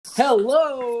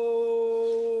Hello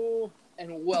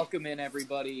and welcome in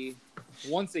everybody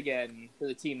once again to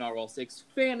the Team Narwhal 6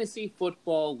 Fantasy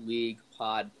Football League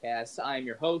podcast. I am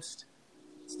your host,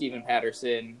 Stephen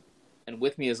Patterson, and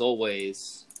with me as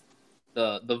always,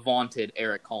 the vaunted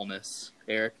Eric Holness.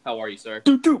 Eric, how are you, sir?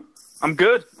 I'm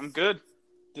good.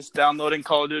 Just downloading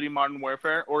Call of Duty Modern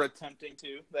Warfare, or attempting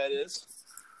to, that is.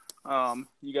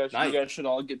 You guys should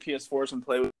all get PS4s and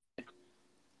play with me.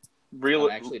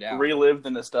 Relive the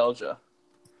nostalgia.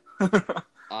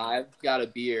 I've got a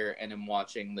beer and am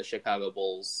watching the Chicago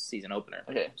Bulls season opener.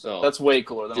 Okay, so that's way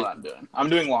cooler than what I'm doing. I'm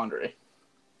doing laundry.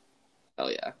 Hell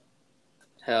yeah.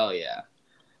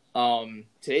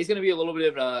 Today's going to be a little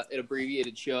bit of an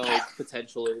abbreviated show,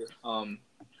 potentially,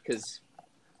 because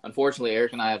unfortunately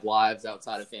Eric and I have lives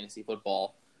outside of fantasy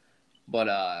football. But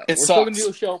we're still going to do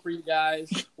a show for you guys.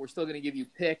 We're still going to give you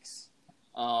picks,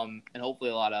 and hopefully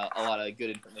a lot of good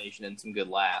information and some good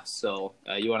laughs. So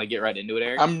you want to get right into it,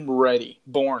 Eric? I'm ready.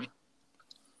 Born.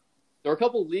 There are a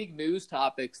couple league news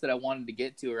topics that I wanted to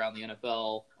get to around the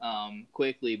NFL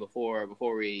quickly before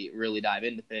we really dive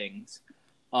into things.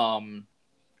 Guys,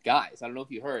 I don't know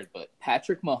if you heard, but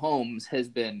Patrick Mahomes has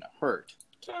been hurt.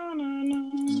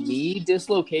 Knee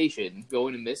dislocation,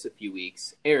 going to miss a few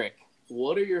weeks. Eric,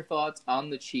 what are your thoughts on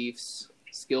the Chiefs'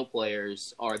 skill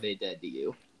players? Are they dead to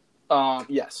you?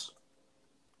 Yes.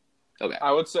 Okay.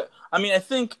 I would say. I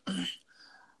think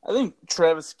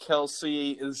Travis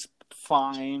Kelce is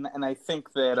fine, and I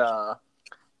think that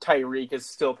Tyreek is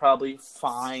still probably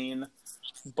fine.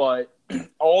 But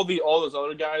all those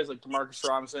other guys like Demarcus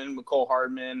Robinson, Mecole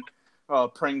Hardman,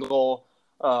 Pringle,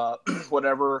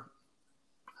 whatever,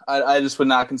 I just would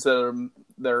not consider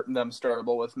them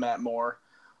startable with Matt Moore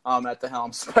at the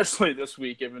helm, especially this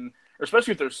week,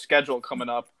 especially with their schedule coming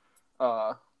up,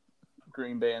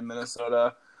 Green Bay and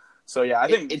Minnesota. So yeah, I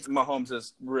think Mahomes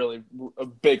is really a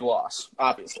big loss,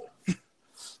 obviously.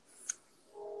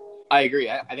 I agree.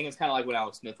 I think it's kind of like when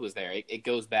Alex Smith was there. It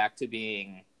goes back to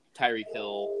being Tyreek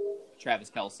Hill,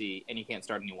 Travis Kelce, and you can't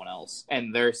start anyone else.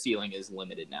 And their ceiling is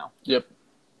limited now. Yep.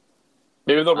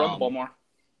 Maybe they'll run the ball more.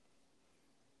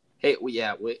 Hey,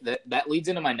 that leads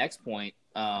into my next point.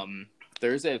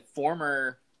 There's a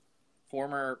former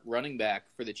running back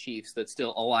for the Chiefs that's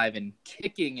still alive and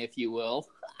kicking, if you will.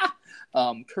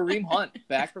 Kareem Hunt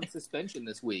back from suspension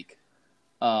this week.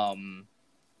 What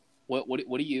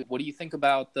do you think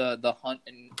about the Hunt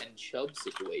and Chubb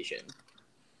situation?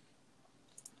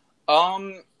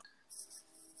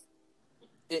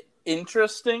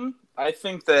 Interesting. I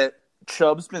think that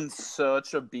Chubb's been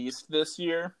such a beast this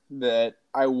year that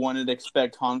I wouldn't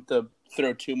expect Hunt to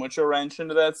throw too much a wrench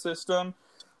into that system.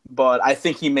 But I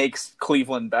think he makes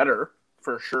Cleveland better,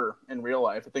 for sure, in real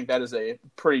life. I think that is a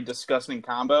pretty disgusting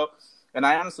combo. And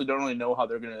I honestly don't really know how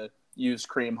they're going to use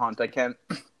Kareem Hunt.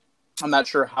 I'm not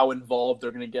sure how involved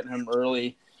they're going to get him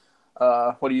early.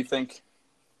 What do you think?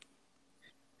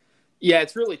 Yeah,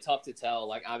 it's really tough to tell.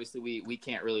 Like, obviously, we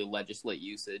can't really legislate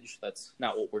usage. That's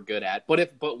not what we're good at.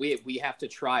 But we have to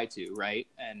try to, right?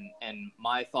 And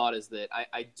my thought is that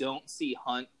I don't see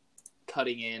Hunt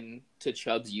cutting in to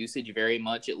Chubb's usage very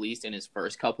much, at least in his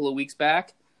first couple of weeks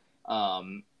back.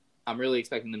 I'm really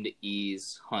expecting them to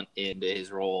ease Hunt into his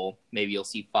role. Maybe you'll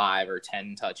see 5 or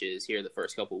 10 touches here the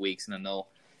first couple of weeks, and then they'll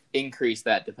increase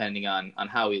that depending on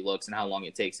how he looks and how long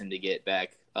it takes him to get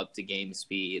back up to game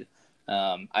speed.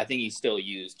 I think you still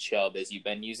use Chubb as you've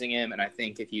been using him, and I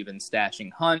think if you've been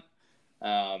stashing Hunt,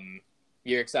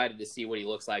 you're excited to see what he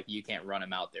looks like. You can't run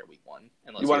him out there week 1.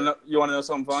 You want to know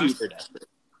something funny? Super desperate.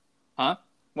 Huh?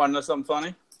 Want to know something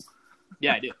funny?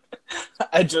 Yeah, I do.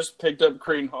 I just picked up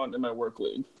Kareem Hunt in my work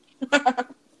league.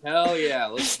 Hell yeah,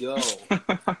 let's go.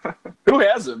 Who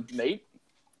has him? Nate?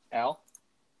 Al?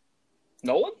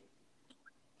 Nolan?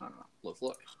 I don't know. Let's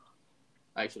look.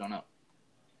 I actually don't know.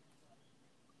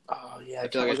 Oh, yeah. I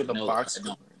feel like I should know the box.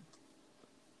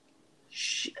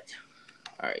 Shit.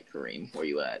 All right, Kareem, where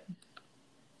you at?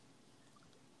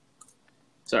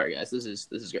 Sorry, guys. This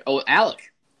is great. Oh,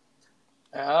 Alec.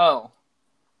 Oh.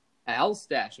 Al's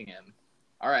stashing him.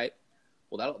 All right.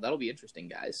 Well, that'll be interesting,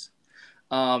 guys.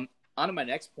 On to my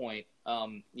next point.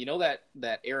 You know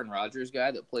that Aaron Rodgers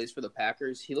guy that plays for the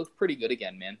Packers? He looks pretty good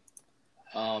again, man.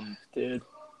 Dude.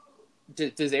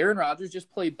 Does Aaron Rodgers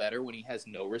just play better when he has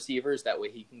no receivers? That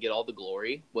way he can get all the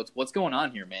glory? What's going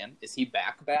on here, man? Is he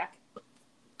back?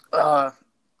 I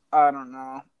don't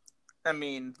know. I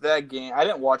mean, that game, I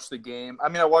didn't watch the game. I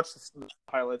mean, I watched the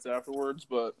highlights afterwards,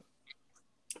 but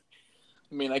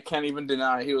I mean, I can't even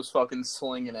deny he was fucking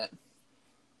slinging it.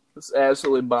 Just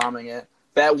absolutely bombing it.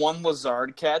 That one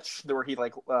Lazard catch where he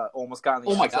almost got in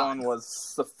the end zone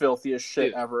was the filthiest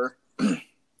shit ever.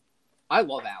 I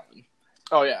love Allen.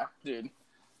 Oh yeah, dude.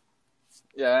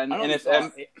 Yeah, and if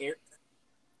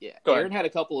Aaron had a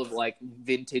couple of like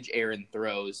vintage Aaron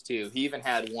throws too. He even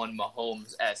had one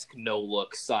Mahomes-esque no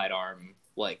look sidearm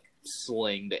like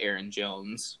sling to Aaron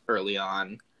Jones early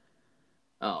on.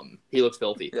 He looks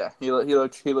filthy. Yeah, he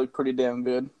looked pretty damn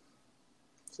good.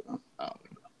 So.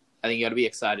 I think you got to be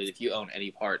excited if you own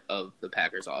any part of the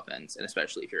Packers offense, and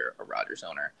especially if you're a Rodgers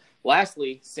owner.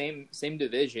 Lastly, same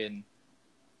division,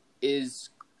 is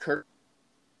Kirk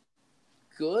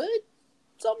good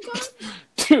sometimes?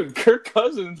 Dude, Kirk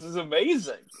Cousins is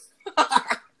amazing.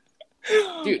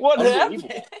 Dude, what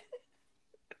happened?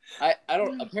 I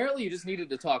don't. Apparently, you just needed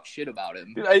to talk shit about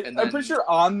him. Dude, I'm pretty sure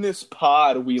on this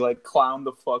pod we like clown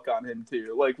the fuck on him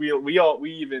too. Like we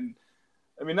even.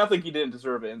 I mean, nothing he didn't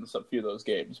deserve in a few of those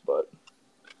games, but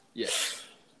yeah.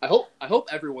 I hope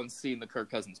everyone's seen the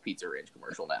Kirk Cousins Pizza Ranch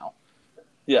commercial now.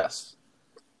 Yes,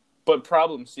 but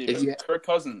problem, Steven, Kirk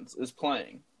Cousins is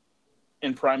playing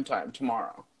in primetime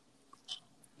tomorrow.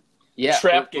 Yeah,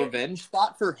 trap game. Revenge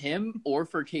spot for him or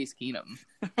for Case Keenum.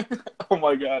 Oh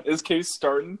my God, is Case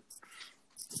starting?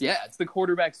 Yeah, it's the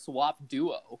quarterback swap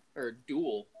duo or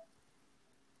duel.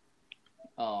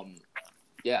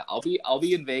 Yeah, I'll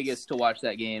be in Vegas to watch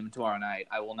that game tomorrow night.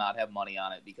 I will not have money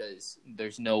on it because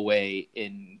there's no way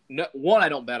one, I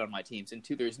don't bet on my teams, and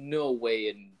two, there's no way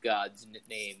in God's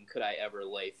name could I ever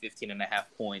lay 15.5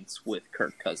 points with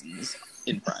Kirk Cousins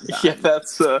in prime time. Yeah,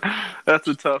 that's a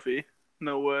toughie.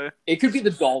 No way. It could be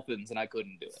the Dolphins, and I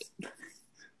couldn't do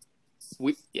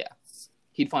it.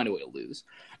 He'd find a way to lose.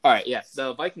 All right, yeah,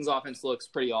 the Vikings offense looks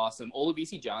pretty awesome.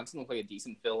 Olabisi Johnson looked like a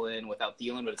decent fill-in without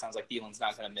Thielen, but it sounds like Thielen's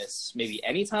not going to miss maybe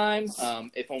any time,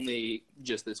 if only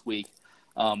just this week.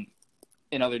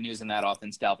 In other news in that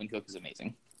offense, Dalvin Cook is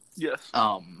amazing. Yes.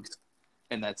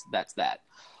 And that's that.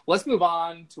 Let's move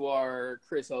on to our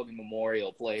Chris Hogan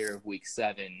Memorial Player of Week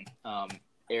 7.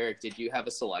 Eric, did you have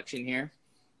a selection here?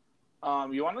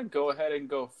 You want to go ahead and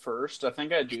go first? I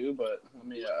think I do, but let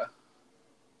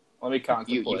me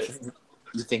contemplate.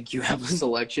 You think you have a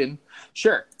selection?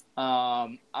 Sure.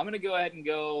 I'm going to go ahead and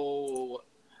go.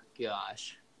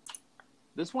 Gosh,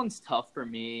 this one's tough for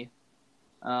me.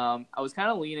 I was kind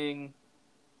of leaning.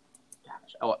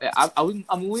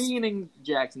 I'm leaning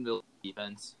Jacksonville's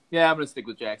defense. Yeah, I'm going to stick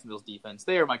with Jacksonville's defense.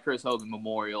 They are my Chris Hogan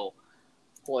Memorial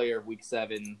Player of Week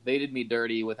 7. They did me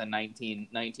dirty with a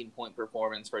 19-point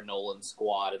performance for Nolan's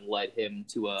squad and led him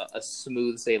to a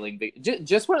smooth sailing victory.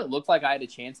 Just when it looked like I had a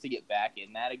chance to get back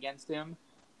in that against him,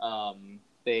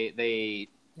 they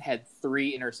had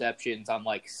 3 interceptions on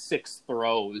like 6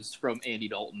 throws from Andy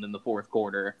Dalton in the fourth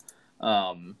quarter,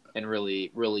 and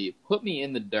really, really put me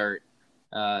in the dirt.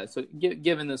 So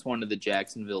giving this one to the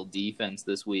Jacksonville defense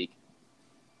this week.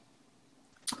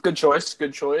 Good choice.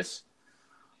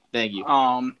 Thank you.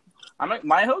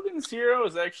 My Hogan's hero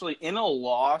is actually in a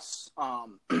loss,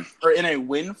 or in a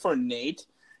win for Nate,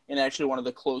 in actually one of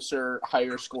the closer,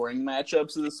 higher scoring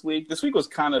matchups this week. This week was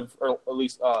kind of, or at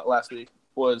least last week,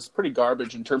 was pretty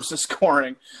garbage in terms of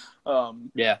scoring.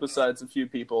 Besides a few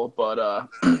people, but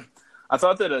I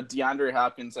thought that DeAndre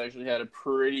Hopkins actually had a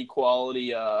pretty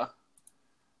quality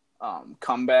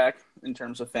comeback in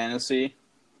terms of fantasy.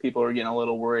 People are getting a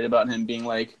little worried about him being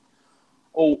like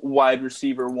wide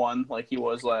receiver 1 like he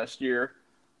was last year.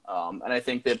 And I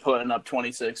think that putting up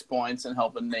 26 points and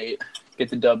helping Nate get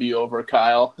the W over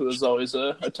Kyle, who was always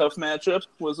a tough matchup,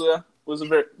 was a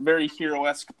very, very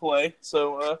hero-esque play.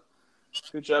 So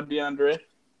good job, DeAndre.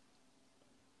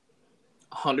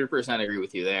 100% agree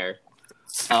with you there.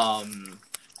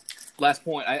 Last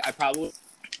point, I probably...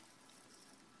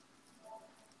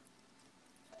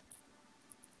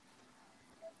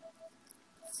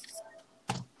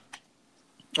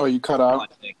 Oh, you cut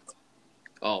out.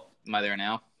 Oh, am I there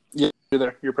now? Yeah, you're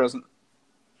there. You're present.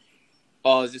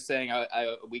 Oh, I was just saying,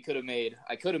 I could have made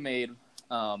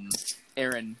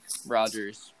Aaron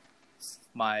Rodgers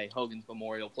my Hogan's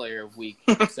Memorial Player of Week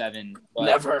 7. But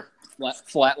Never.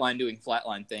 Flatline doing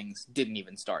flatline things, didn't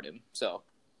even start him, so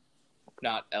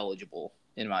not eligible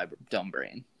in my dumb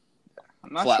brain.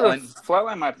 I'm not sure.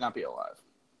 Flatline might not be alive.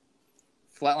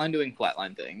 Flatline doing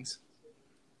flatline things.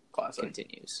 Classic.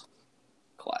 Continues.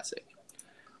 Classic.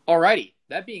 Alrighty.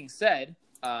 That being said,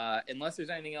 unless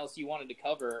there's anything else you wanted to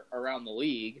cover around the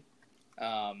league,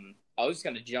 I was just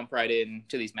going to jump right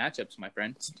into these matchups, my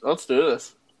friend. Let's do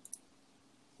this.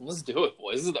 Let's do it,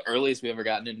 boys. This is the earliest we've ever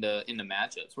gotten into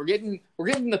matchups. We're getting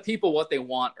the people what they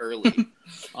want early.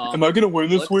 Am I going to win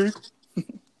this week?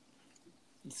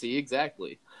 See,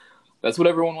 exactly. That's what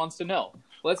everyone wants to know.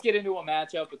 Let's get into a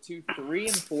matchup with two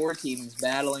 3-4 teams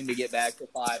battling to get back to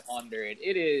 500.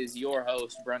 It is your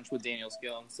host, Brunch with Daniel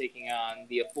Skillins, taking on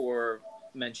the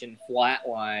aforementioned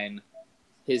Flatline,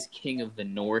 his King of the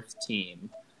North team.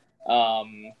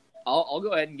 I'll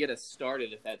go ahead and get us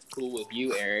started if that's cool with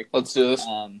you, Eric. Let's do this.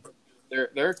 There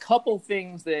are a couple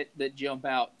things that jump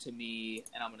out to me,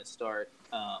 and I'm going to start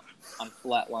on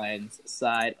Flatline's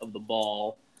side of the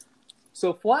ball.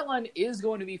 So Flatline is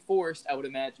going to be forced, I would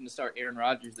imagine, to start Aaron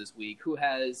Rodgers this week, who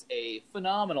has a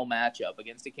phenomenal matchup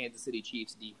against a Kansas City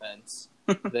Chiefs defense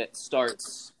that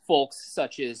starts folks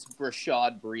such as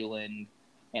Rashad Breeland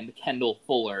and Kendall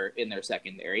Fuller in their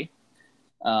secondary.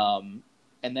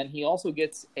 And then he also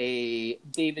gets a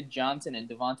David Johnson and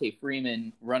Devontae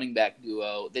Freeman running back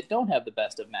duo that don't have the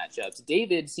best of matchups.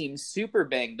 David seems super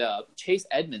banged up. Chase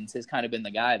Edmonds has kind of been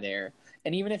the guy there.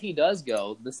 And even if he does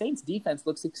go, the Saints' defense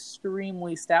looks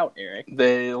extremely stout, Eric.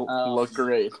 They look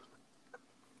great.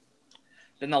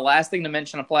 Then the last thing to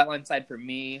mention on Flatline side for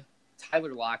me,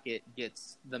 Tyler Lockett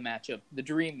gets the matchup, the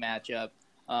dream matchup.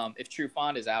 If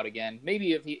Trufant is out again,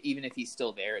 maybe even if he's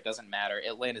still there, it doesn't matter.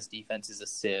 Atlanta's defense is a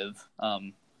sieve.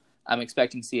 I'm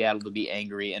expecting Seattle to be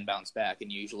angry and bounce back,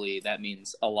 and usually that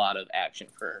means a lot of action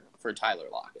for Tyler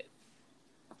Lockett.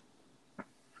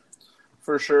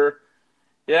 For sure.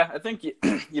 Yeah, I think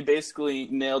you basically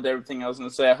nailed everything I was going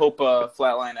to say. I hope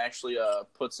Flatline actually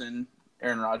puts in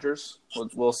Aaron Rodgers.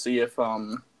 We'll see if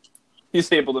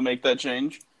he's able to make that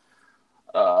change.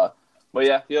 But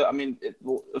yeah. I mean,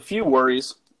 a few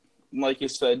worries. Like you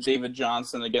said, David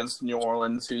Johnson against New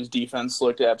Orleans, whose defense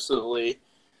looked absolutely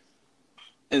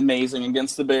amazing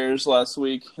against the Bears last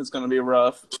week. It's going to be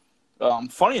rough.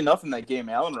 Funny enough, in that game,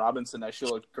 Allen Robinson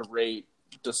actually looked great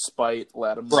despite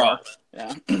Lattimore. Bro.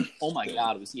 Yeah. Oh, my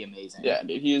God, was he amazing. Yeah,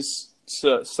 dude, he's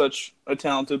such a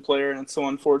talented player, and it's so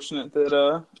unfortunate that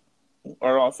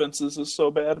our offenses is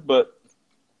so bad. But,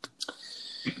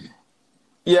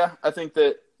 yeah, I think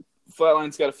that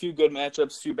Flatline's got a few good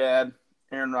matchups, few bad.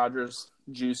 Aaron Rodgers,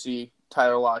 juicy.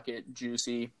 Tyler Lockett,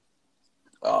 juicy.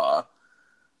 Not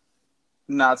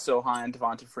so high on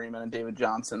Devontae Freeman and David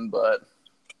Johnson, but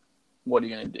what are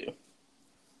you going to do?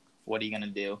 What are you going to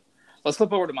do? Let's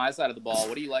flip over to my side of the ball.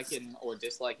 What are you liking or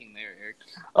disliking there, Eric?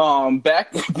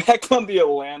 Back on the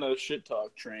Atlanta shit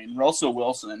talk train, Russell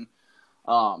Wilson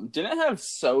didn't have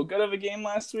so good of a game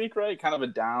last week, right? Kind of a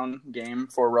down game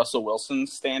for Russell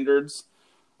Wilson's standards.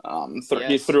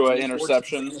 He threw an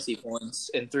interception. Fantasy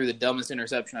points and threw the dumbest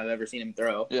interception I've ever seen him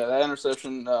throw. Yeah, that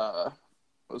interception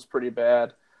was pretty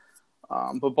bad.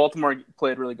 But Baltimore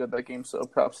played really good that game, so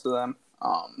props to them.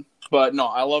 But no,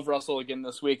 I love Russell again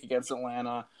this week against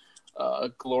Atlanta.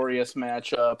 Glorious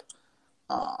matchup.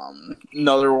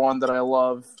 Another one that I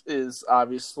love is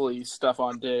obviously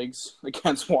Stephon Diggs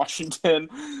against Washington.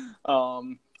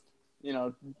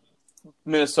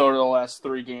 Minnesota the last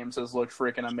 3 games has looked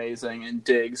freaking amazing, and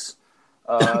Diggs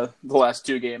the last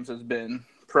 2 games has been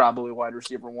probably wide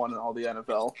receiver 1 in all the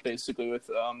NFL, basically with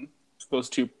those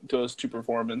two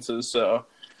performances. So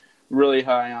really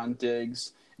high on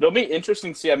Diggs. It'll be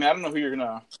interesting to see. I mean, I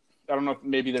don't know if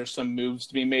maybe there's some moves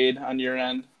to be made on your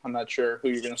end. I'm not sure who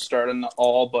you're going to start in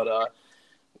all, but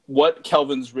what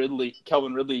Calvin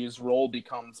Ridley's role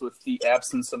becomes with the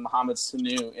absence of Mohamed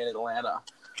Sanu in Atlanta.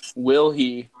 Will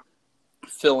he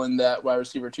fill in that wide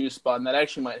receiver 2 spot? And that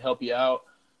actually might help you out.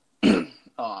 And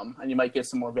you might get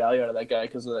some more value out of that guy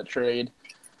because of that trade.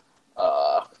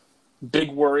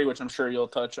 Big worry, which I'm sure you'll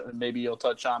touch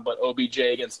on, but OBJ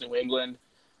against New England,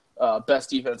 best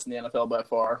defense in the NFL by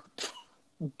far,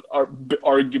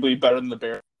 arguably better than the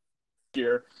Bears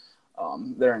here.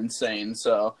 They're insane.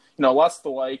 So, lots to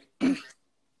like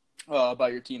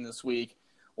about your team this week.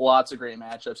 Lots of great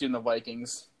matchups, even the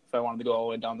Vikings, if I wanted to go all the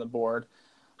way down the board.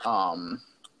 And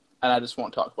I just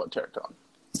won't talk about Tarek Cohen.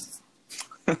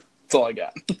 That's all I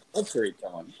got. That's very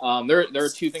telling. There are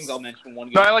 2 things I'll mention. One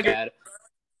good and bad.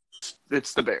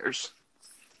 It's the Bears.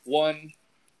 One,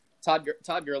 Todd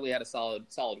Gurley had a solid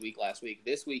week last week.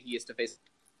 This week he has to face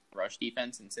rush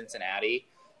defense in Cincinnati.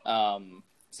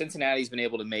 Cincinnati's been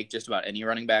able to make just about any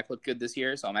running back look good this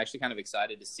year, so I'm actually kind of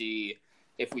excited to see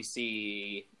if we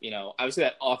see, obviously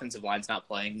that offensive line's not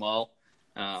playing well,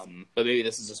 but maybe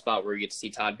this is a spot where we get to see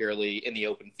Todd Gurley in the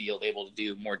open field, able to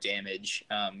do more damage,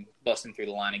 busting through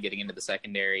the line and getting into the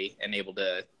secondary, and able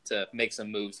to make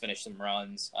some moves, finish some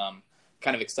runs.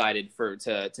 Kind of excited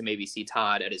to maybe see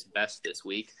Todd at his best this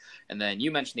week. And then you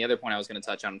mentioned the other point I was going to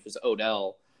touch on, which was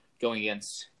Odell going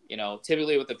against,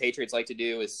 typically what the Patriots like to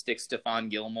do is stick Stephon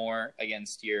Gilmore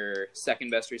against your second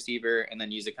best receiver and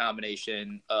then use a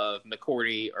combination of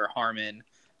McCourty or Harmon,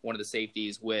 one of the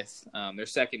safeties, with their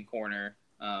second corner.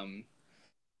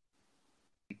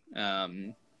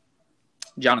 Jonathan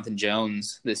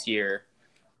Jones this year,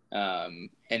 and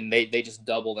they just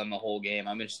double them the whole game.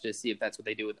 I'm interested to see if that's what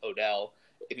they do with Odell.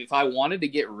 If I wanted to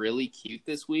get really cute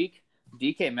this week,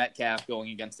 DK Metcalf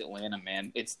going against Atlanta,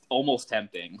 man, it's almost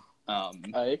tempting. I'm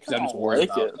just worried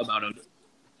about Odell.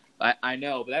 I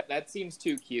know, but that seems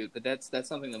too cute. But that's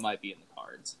something that might be in the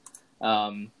cards.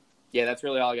 Yeah, that's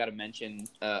really all I got to mention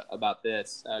about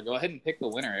this. Go ahead and pick the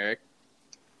winner, Eric.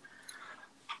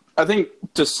 I think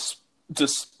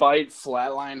despite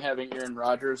Flatline having Aaron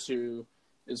Rodgers, who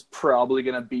is probably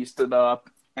going to beast it up,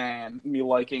 and me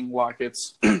liking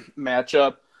Lockett's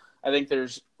matchup, I think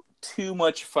there's too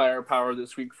much firepower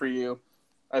this week for you.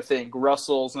 I think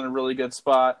Russell's in a really good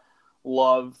spot.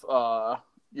 Love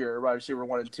your wide receiver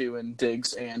 1 and 2 and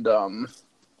Diggs and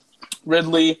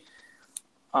Ridley.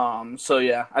 So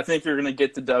yeah, I think you're gonna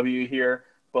get the W here,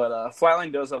 but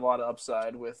Flatline does have a lot of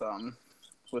upside with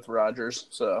Rodgers.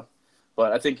 So,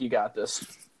 but I think you got this.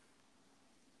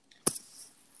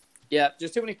 Yeah,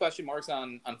 just too many question marks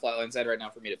on Flatline's side right now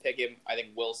for me to pick him. I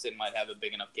think Wilson might have a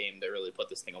big enough game to really put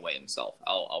this thing away himself.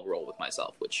 I'll roll with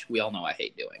myself, which we all know I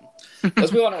hate doing.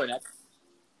 Let's move on to our next.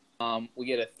 We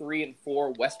get a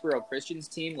 3-4 Westboro Christians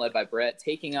team led by Brett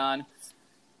taking on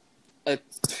a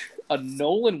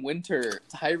Nolan Winter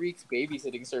Tyreek's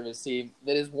babysitting service team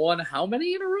that has won how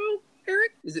many in a row,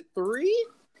 Eric? Is it 3?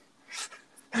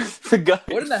 The guy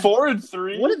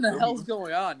 4-3. What in the hell's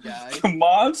going on, guys? The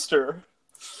monster.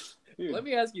 Dude. Let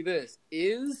me ask you this.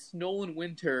 Is Nolan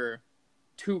Winter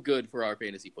too good for our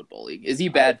fantasy football league? Is he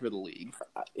bad for the league?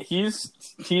 He's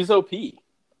OP.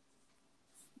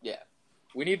 Yeah.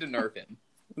 We need to nerf him.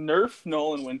 Nerf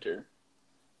Nolan Winter.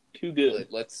 Too good.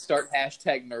 Let's start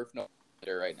hashtag nerf Nolan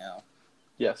Winter right now.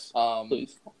 Yes,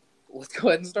 please. Let's go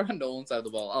ahead and start on Nolan's side of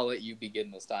the ball. I'll let you begin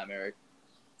this time, Eric.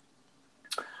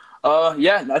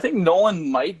 Yeah, I think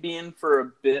Nolan might be in for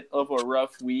a bit of a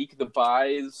rough week. The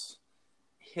buys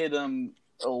hit him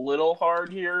a little hard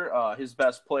here. His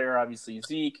best player, obviously,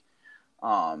 Zeke,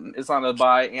 is on the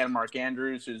bye, and Mark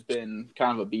Andrews, who's been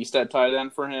kind of a beast at tight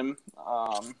end for him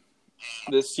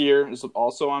this year, is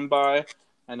also on bye.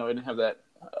 I know he didn't have that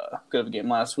good of a game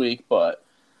last week, but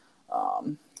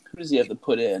who does he have to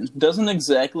put in? Doesn't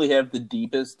exactly have the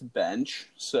deepest bench,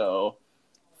 so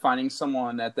finding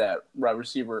someone at that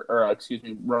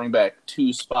running back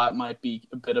 2 spot might be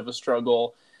a bit of a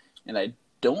struggle. And I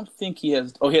don't think he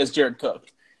has – he has Jared Cook.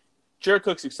 Jared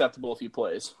Cook's acceptable if he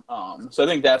plays. So I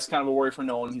think that's kind of a worry for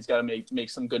Nolan. He's got to make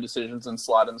some good decisions and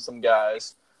slot in some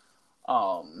guys.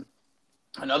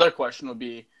 Another question would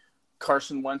be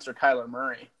Carson Wentz or Kyler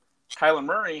Murray. Kyler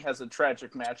Murray has a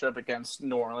tragic matchup against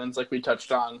New Orleans, like we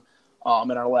touched on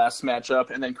in our last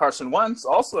matchup. And then Carson Wentz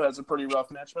also has a pretty rough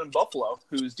matchup in Buffalo,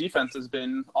 whose defense has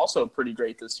been also pretty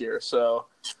great this year. So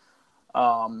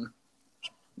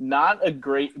not a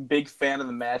big fan of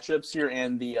the matchups here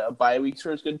and the bye weeks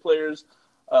for his good players.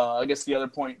 I guess the other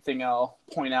thing I'll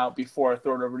point out before I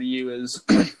throw it over to you is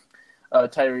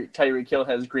Tyreek Hill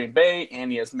has Green Bay,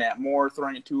 and he has Matt Moore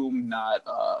throwing it to him, not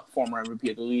former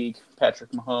MVP of the league, Patrick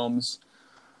Mahomes.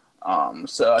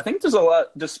 So I think there's a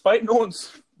lot, despite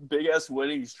Nolan's big-ass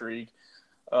winning streak,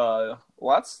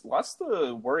 lots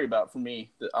to worry about for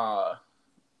me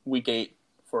week 8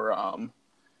 for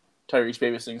Tyreek's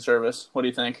babysitting service. What do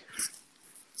you think?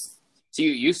 So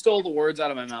you stole the words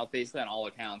out of my mouth basically on all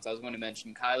accounts. I was going to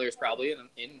mention Kyler's probably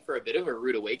in for a bit of a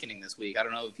rude awakening this week. I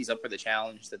don't know if he's up for the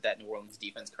challenge that New Orleans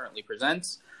defense currently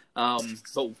presents. But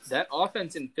that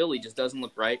offense in Philly just doesn't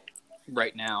look right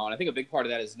now. And I think a big part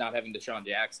of that is not having Deshaun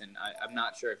Jackson. I'm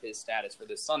not sure of his status for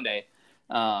this Sunday.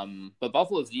 But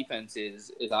Buffalo's defense is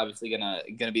obviously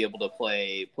gonna be able to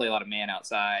play a lot of man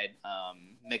outside,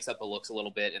 mix up the looks a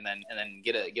little bit, and then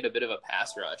get a bit of a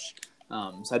pass rush.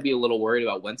 So I'd be a little worried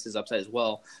about Wentz's upside as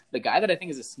well. The guy that I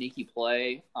think is a sneaky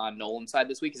play on Nolan's side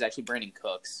this week is actually Brandon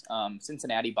Cooks.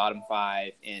 Cincinnati bottom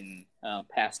 5 in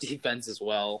pass defense as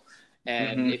well.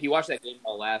 And if you watch that game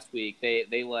last week,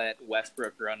 they let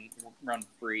Westbrook run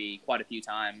free quite a few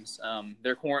times.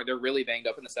 They're really banged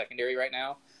up in the secondary right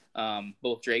now.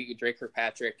 Both Drake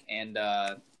Kirkpatrick and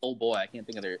I can't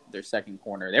think of their second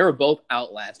corner. They were both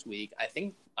out last week.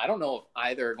 I don't know if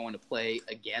either are going to play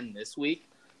again this week.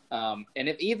 And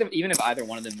even if either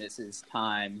one of them misses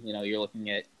time, you're looking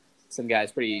at some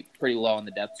guys pretty low on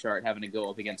the depth chart having to go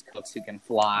up against Cooks who can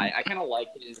fly. I kind of like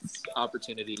his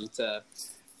opportunity to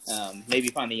maybe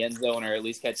find the end zone or at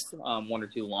least catch 1 or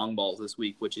 2 long balls this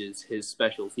week, which is his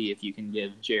specialty if you can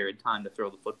give Jared time to throw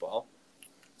the football.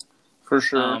 For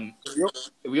sure.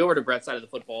 If we go over to Brett's side of the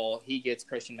football, he gets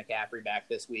Christian McCaffrey back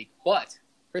this week. But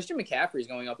Christian McCaffrey is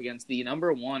going up against the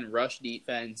number 1 rush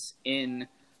defense in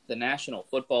the National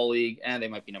Football League, and they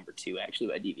might be number 2 actually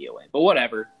by DVOA, but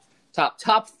whatever.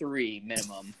 Top 3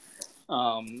 minimum.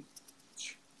 I'm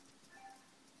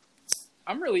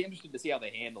really interested to see how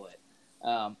they handle it.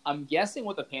 I'm guessing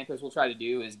what the Panthers will try to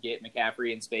do is get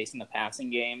McCaffrey in space in the passing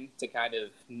game to kind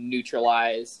of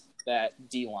neutralize that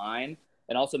D-line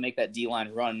and also make that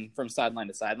D-line run from sideline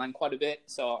to sideline quite a bit.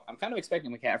 So I'm kind of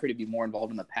expecting McCaffrey to be more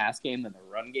involved in the pass game than the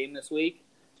run game this week.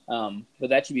 But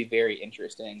that should be very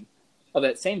interesting. Of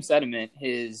that same sentiment,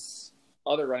 his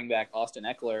other running back, Austin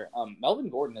Eckler, Melvin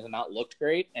Gordon has not looked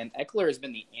great, and Eckler has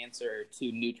been the answer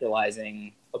to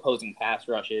neutralizing opposing pass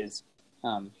rushes.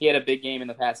 He had a big game in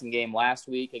the passing game last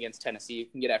week against Tennessee. You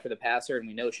can get after the passer, and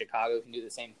we know Chicago can do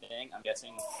the same thing. I'm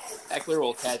guessing Eckler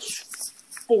will catch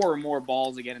 4 or more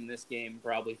balls again in this game,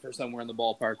 probably for somewhere in the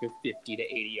ballpark of 50 to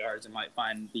 80 yards, and might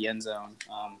find the end zone,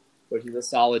 which is a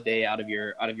solid day out of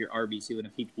your RB2 in a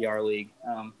PPR league.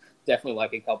 Definitely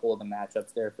like a couple of the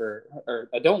matchups there or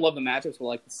I don't love the matchups, but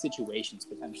like the situations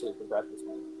potentially for Brett this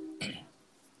week.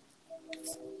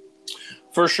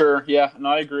 For sure, yeah. And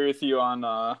I agree with you on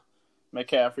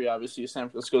McCaffrey. Obviously, San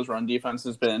Francisco's run defense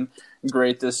has been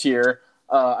great this year.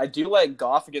 I do like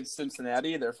Goff against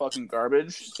Cincinnati. They're fucking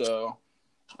garbage. So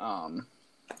I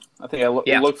think I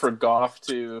look for Goff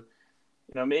to,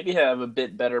 maybe have a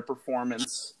bit better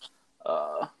performance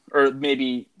or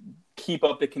maybe keep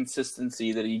up the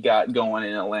consistency that he got going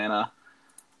in Atlanta.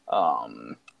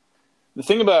 The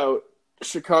thing about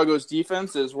Chicago's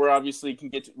defense is we're obviously can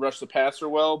get to rush the passer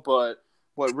well, but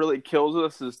what really kills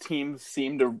us is teams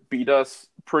seem to beat us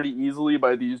pretty easily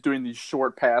by doing these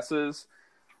short passes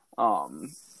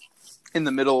in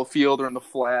the middle of the field or in the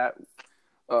flat,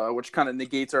 which kind of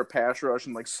negates our pass rush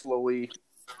and slowly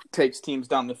takes teams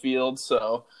down the field.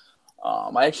 So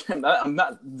I'm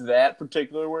not that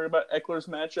particularly worried about Eckler's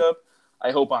matchup. I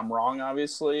hope I'm wrong,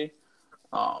 obviously.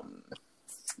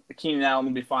 Keenan Allen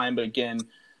will be fine, but again,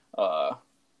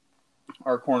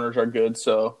 our corners are good,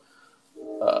 so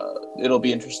it'll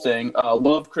be interesting.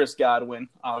 Love Chris Godwin.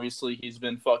 Obviously, he's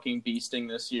been fucking beasting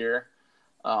this year.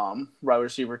 Wide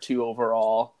receiver 2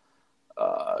 overall.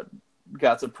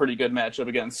 Got a pretty good matchup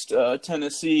against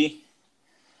Tennessee.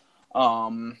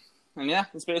 And yeah,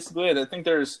 that's basically it. I think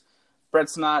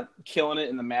Brett's not killing it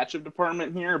in the matchup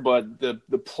department here, but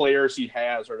the players he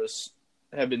has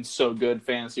have been so good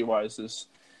fantasy wise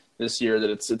this year that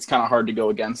it's kind of hard to go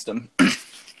against him.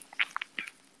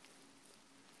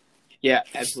 Yeah,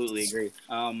 absolutely agree.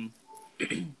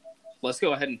 Let's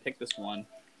go ahead and pick this one.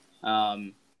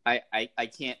 I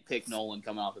can't pick Nolan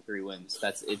coming off of 3 wins.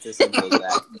 It's as simple as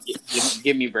that.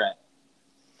 Give me Brett.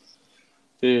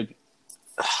 Dude.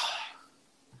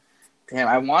 Damn,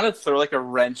 I want to throw a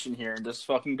wrench in here and just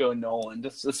fucking go Nolan,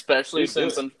 just especially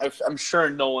since I'm sure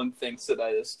Nolan thinks that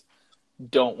I just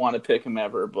don't want to pick him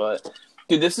ever. But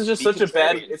dude, this is just such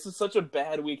a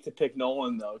bad week to pick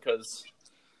Nolan though, because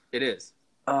it is.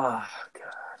 Oh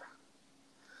god.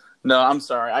 No, I'm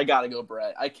sorry. I gotta go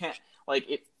Brett. I can't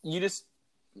it. You just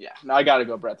No, I gotta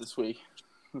go Brett this week.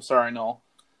 I'm sorry, Noel.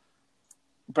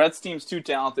 Brett's team's too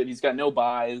talented. He's got no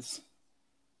buys.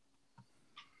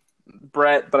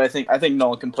 Brett, but I think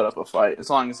Noel can put up a fight as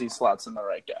long as he slots in the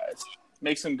right guys.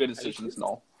 Make some good decisions,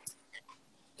 Noel.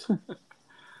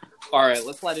 All right,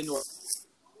 let's slide into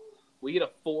we get a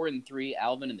 4-3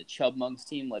 Alvin and the Chubb Mugs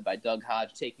team led by Doug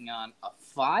Hodge taking on a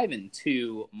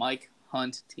 5-2 Mike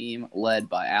Hunt team led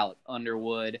by Alec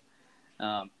Underwood.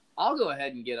 I'll go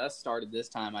ahead and get us started this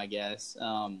time, I guess.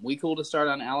 We cool to start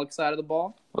on Alec's side of the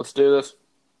ball? Let's do this.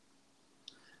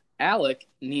 Alec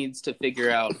needs to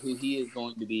figure out who he is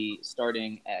going to be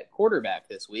starting at quarterback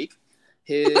this week.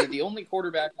 The only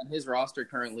quarterback on his roster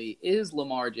currently is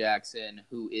Lamar Jackson,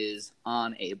 who is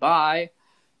on a bye.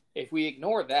 If we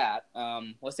ignore that,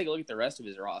 let's take a look at the rest of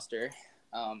his roster.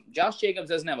 Josh Jacobs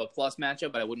doesn't have a plus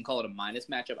matchup, but I wouldn't call it a minus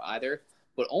matchup either.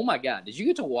 But, oh, my God, did you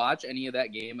get to watch any of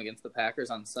that game against the Packers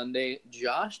on Sunday?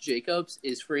 Josh Jacobs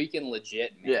is freaking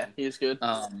legit, man. Yeah, he's good.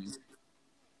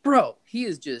 Bro, he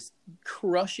is just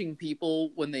crushing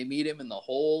people when they meet him in the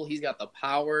hole. He's got the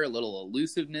power, a little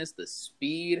elusiveness, the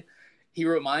speed. He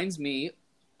reminds me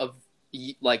of,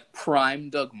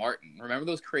 prime Doug Martin. Remember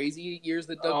those crazy years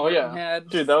that Doug Martin had?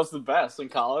 Dude, that was the best in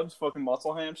college. Fucking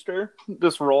muscle hamster.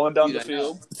 Just rolling down the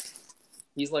field.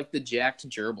 He's like the jacked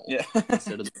gerbil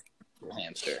instead of the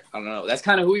hamster. I don't know. That's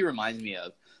kind of who he reminds me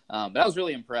of. But I was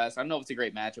really impressed. I don't know if it's a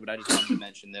great matchup, but I just wanted to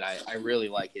mention that I really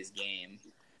like his game.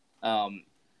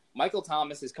 Michael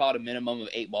Thomas has caught a minimum of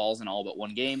 8 balls in all but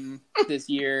 1 game this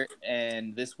year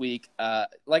and this week.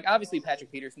 Obviously Patrick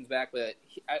Peterson's back, but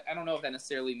I don't know if that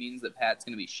necessarily means that Pat's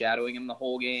going to be shadowing him the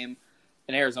whole game.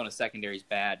 And Arizona's secondary is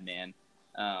bad, man.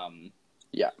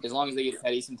 Yeah. As long as they get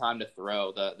Teddy some time to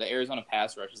throw, the Arizona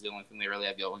pass rush is the only thing they really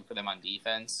have going for them on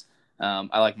defense.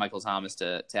 I like Michael Thomas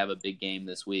to have a big game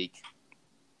this week.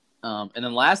 And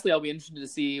then lastly, I'll be interested to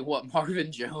see what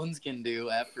Marvin Jones can do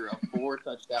after a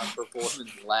 4-touchdown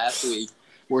performance last week,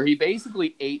 where he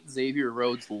basically ate Xavier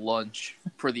Rhodes' lunch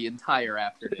for the entire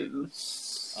afternoon.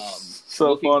 So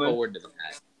looking funny. forward to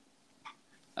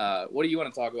that. What do you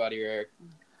want to talk about here, Eric?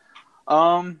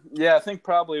 Yeah, I think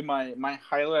probably my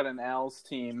highlight on Al's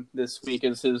team this week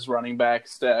is his running back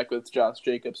stack with Josh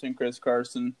Jacobs and Chris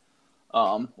Carson.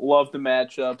 Love the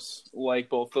matchups, like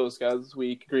both those guys this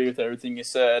week. Agree with everything you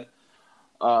said.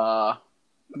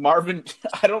 Marvin,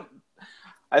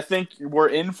 I think we're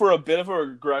in for a bit of a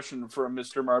regression for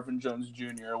Mr. Marvin Jones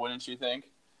Jr., wouldn't you think?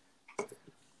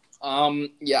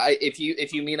 Yeah, if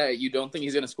you mean you don't think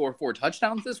he's going to score 4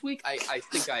 touchdowns this week, I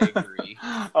think I agree.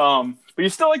 But you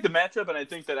still like the matchup, and I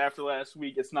think that after last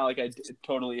week, it's not like I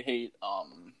totally hate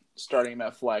starting him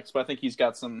at flex, but I think he's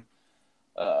got some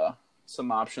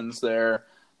options there.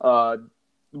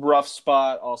 Rough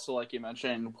spot, also like you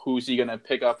mentioned, who's he going to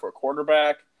pick up for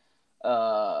quarterback?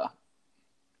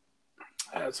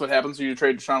 That's what happens when you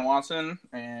trade Deshaun Watson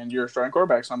and you're starting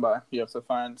quarterback somebody. You have to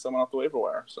find someone off the waiver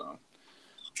wire, so...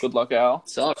 Good luck, Al.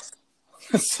 Sucks,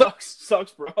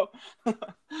 bro.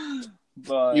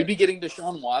 But you'd be getting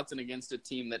Deshaun Watson against a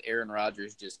team that Aaron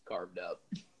Rodgers just carved up.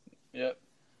 Yep.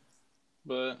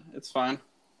 But it's fine.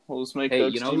 We'll just make Hey,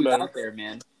 Doug's you know team who's better. out there,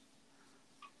 man?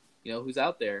 You know who's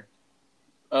out there?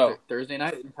 Oh, Thursday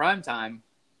night in prime time.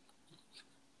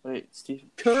 wait, Steve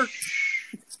Kirk.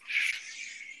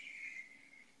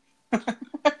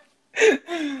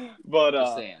 But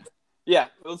Just saying. yeah,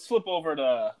 let's flip over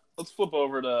to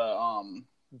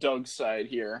Doug's side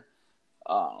here.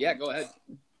 Yeah, go ahead.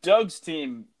 Doug's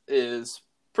team is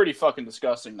pretty fucking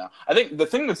disgusting now. I think the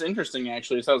thing that's interesting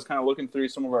actually is I was kind of looking through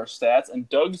some of our stats, and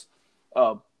Doug's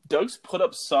put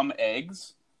up some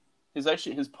eggs.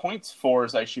 His points for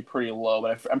is actually pretty low,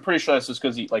 but I'm pretty sure that's just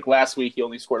because last week he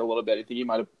only scored a little bit. I think he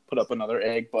might have put up another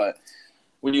egg, but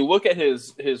when you look at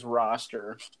his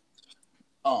roster,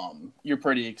 you're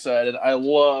pretty excited.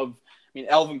 Alvin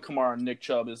Kamara and Nick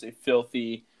Chubb is a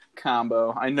filthy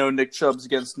combo. I know Nick Chubb's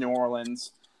against New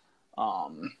Orleans.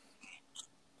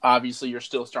 Obviously, you're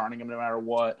still starting him no matter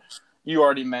what. You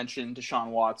already mentioned Deshaun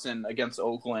Watson against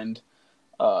Oakland.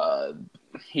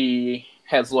 He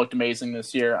has looked amazing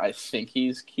this year. I think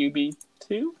he's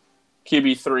QB2?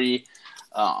 QB3.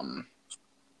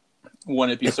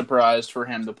 Wouldn't be surprised for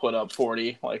him to put up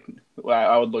 40.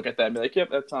 I would look at that and be like,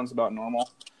 yep, that sounds about normal.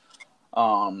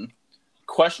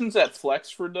 Questions at flex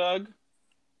for Doug.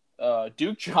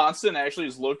 Duke Johnson actually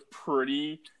has looked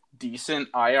pretty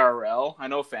decent IRL. I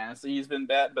know fantasy he's been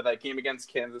bad, but that game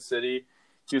against Kansas City,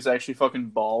 he was actually fucking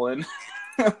balling.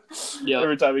 Yep.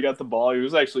 Every time he got the ball, he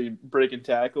was actually breaking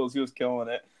tackles. He was killing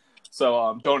it.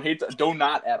 So don't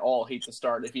not at all hate the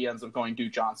start if he ends up going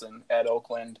Duke Johnson at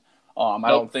Oakland. I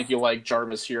don't think you'll like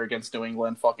Jarvis here against New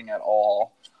England fucking at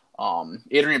all.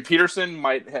 Adrian Peterson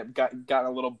might have gotten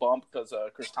a little bump because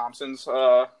Chris Thompson's.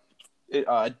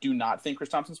 I do not think Chris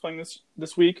Thompson's playing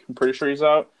this week. I'm pretty sure he's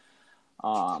out.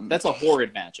 That's a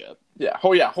horrid matchup. Yeah.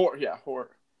 Oh yeah. Horrid.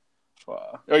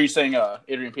 Are you saying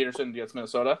Adrian Peterson against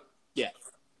Minnesota? Yeah.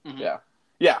 Mm-hmm.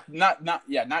 Yeah.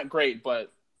 Not great,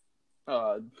 but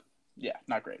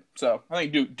not great. So I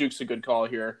think Duke's a good call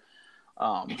here.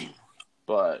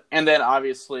 And then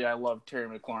obviously I love Terry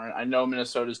McLaurin. I know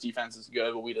Minnesota's defense is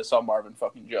good, but we just saw Marvin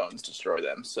fucking Jones destroy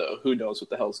them. So who knows what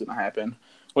the hell's going to happen?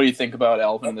 What do you think about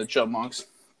Alvin and the Chipmunks?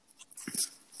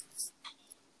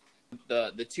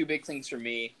 The two big things for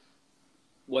me,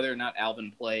 whether or not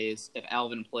Alvin plays. If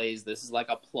Alvin plays, this is like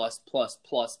a plus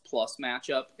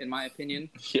matchup, in my opinion.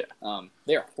 Yeah.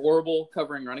 They're horrible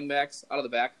covering running backs out of the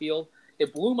backfield.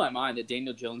 It blew my mind that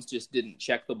Daniel Jones just didn't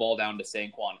check the ball down to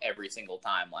Saquon every single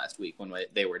time last week when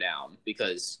they were down,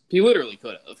 because he literally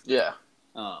could have. Yeah.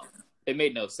 It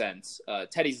made no sense.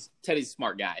 Teddy's a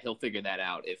smart guy. He'll figure that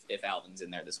out if Alvin's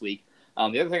in there this week.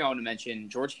 The other thing I want to mention,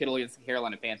 George Kittle against the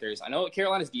Carolina Panthers. I know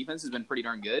Carolina's defense has been pretty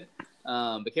darn good,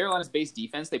 but Carolina's base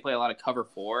defense, they play a lot of cover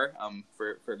 4.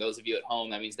 For those of you at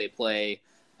home, that means they play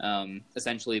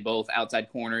essentially both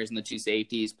outside corners and the 2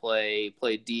 safeties play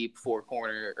deep 4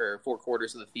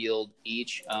 quarters of the field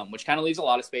each, which kind of leaves a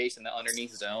lot of space in the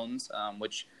underneath zones,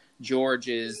 which George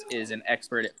is an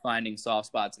expert at finding soft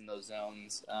spots in those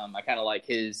zones. I kind of like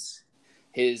his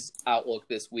outlook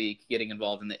this week, getting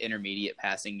involved in the intermediate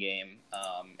passing game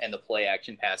and the play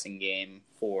action passing game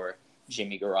for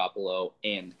Jimmy Garoppolo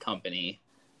and company.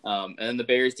 And then the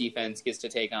Bears defense gets to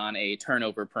take on a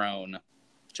turnover prone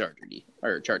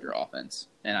Charger offense,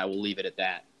 and I will leave it at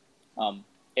that.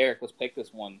 Eric, let's pick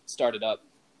this one. Start it up.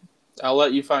 I'll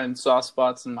let you find soft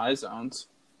spots in my zones.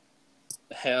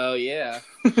 Hell yeah.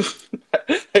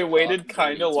 I waited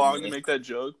kind of long to make that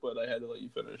joke, but I had to let you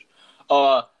finish.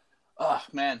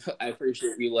 Man. I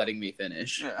appreciate you letting me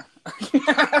finish. Yeah.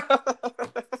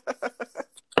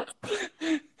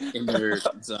 In your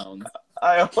zone.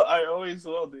 I always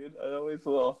will, dude. I always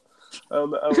will. I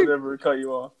will never cut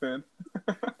you off, man.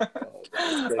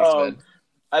 Thanks, man.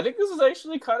 I think this is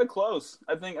actually kind of close.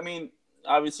 I mean,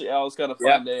 obviously Al's got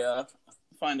to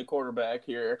find a quarterback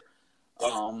here.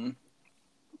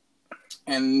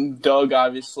 And Doug,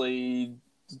 obviously,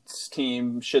 his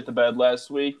team shit the bed last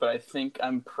week, but I think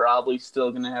I'm probably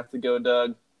still going to have to go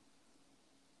Doug.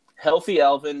 Healthy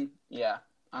Alvin, yeah,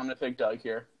 I'm going to pick Doug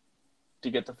here to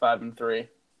get to 5-3.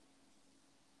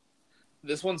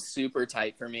 This one's super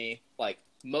tight for me. Like,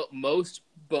 most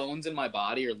bones in my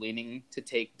body are leaning to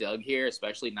take Doug here,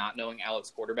 especially not knowing Alec's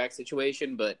quarterback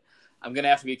situation, but I'm going to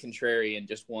have to be contrarian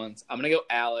just once. I'm going to go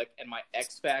Alec, and my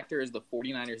X factor is the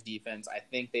 49ers defense. I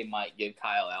think they might give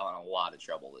Kyle Allen a lot of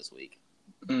trouble this week.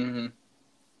 Mm-hmm.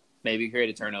 Maybe create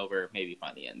a turnover, maybe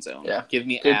find the end zone. Yeah. Give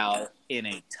me Al in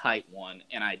a tight one,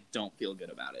 and I don't feel good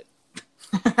about it.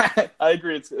 I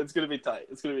agree. It's going to be tight.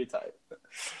 It's going to be tight.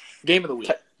 Game of the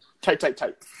week. Tight.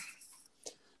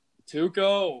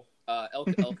 Tuco. El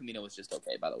Camino was just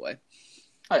okay, by the way.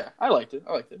 Oh, yeah. I liked it.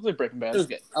 It was like Breaking Bad. It was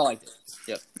good. I liked it.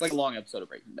 Yep. Like a long episode of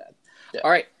Breaking Bad. Yeah.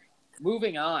 All right.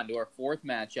 Moving on to our fourth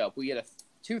matchup. We get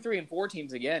 2, 3, and 4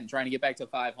 teams again trying to get back to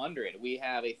 500. We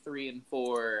have a 3 and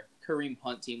 4 Kareem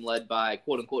Punt team led by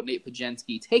quote-unquote Nate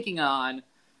Pajensky taking on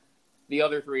the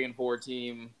other 3 and 4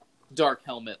 team, Dark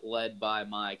Helmet, led by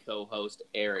my co-host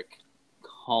Eric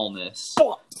Calness.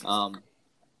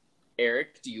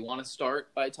 Eric, do you want to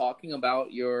start by talking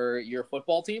about your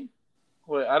football team?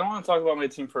 Wait, I don't want to talk about my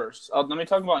team first. Let me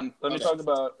talk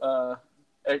about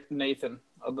Nathan.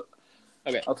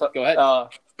 Okay, go ahead.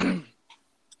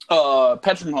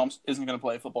 Patrick Mahomes isn't going to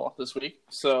play football this week,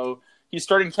 so he's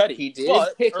starting Teddy. He did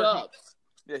pick up.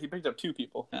 He picked up 2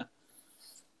 people. Yeah,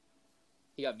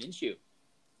 he got Minshew.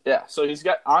 Yeah, so he's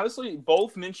got honestly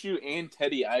both Minshew and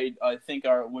Teddy. I think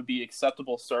would be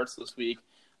acceptable starts this week,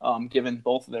 given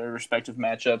both of their respective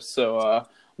matchups. So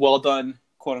well done,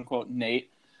 quote unquote,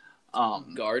 Nate.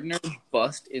 Gardner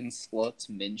bust in sluts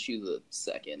Minshew the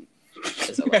second.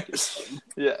 As I like his name.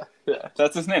 Yeah,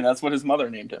 that's his name. That's what his mother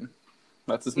named him.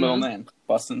 That's his middle name,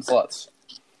 Bustin' Sluts.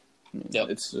 Yep.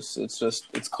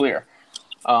 It's clear.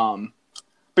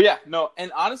 But yeah, no,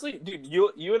 and honestly, dude,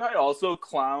 you and I also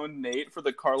clowned Nate for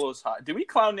the Carlos Hyde. Did we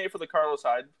clown Nate for the Carlos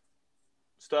Hyde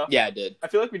stuff? Yeah, I did. I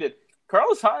feel like we did.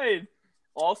 Carlos Hyde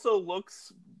also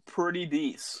looks pretty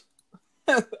decent.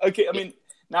 Okay, I mean,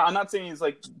 now I'm not saying he's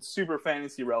like super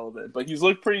fantasy relevant, but he's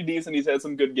looked pretty decent. He's had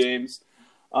some good games,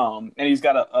 and he's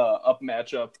got a up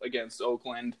matchup against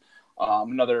Oakland.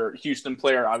 Another Houston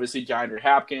player, obviously, DeAndre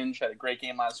Hopkins had a great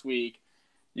game last week.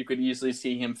 You could easily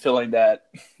see him filling that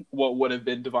what would have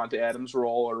been Devontae Adams'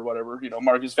 role or whatever,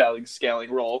 Marcus Scaling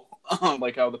role,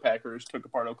 like how the Packers took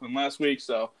apart Oakland last week.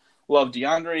 So love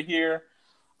DeAndre here.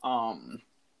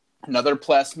 Another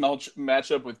plus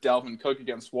matchup with Dalvin Cook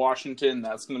against Washington.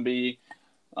 That's going to be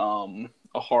a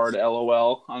hard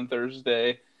LOL on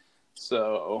Thursday.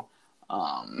 So,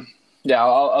 yeah,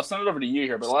 I'll send it over to you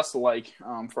here, but less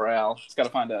for Al. Just got to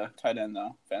find a tight end,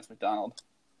 though. Vance McDonald.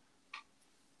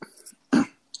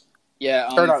 Yeah,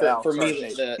 for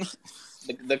me,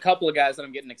 the couple of guys that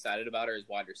I'm getting excited about are his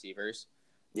wide receivers.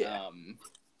 Yeah.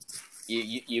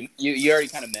 You already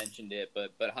kind of mentioned it,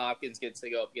 but Hopkins gets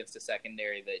to go up against a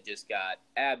secondary that just got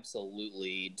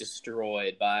absolutely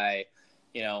destroyed by,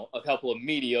 a couple of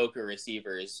mediocre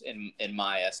receivers in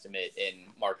my estimate, in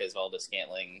Marquez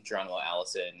Valdes-Scantling, Geronimo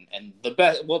Allison, and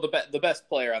the best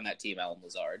player on that team, Allen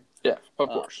Lazard. Yeah, of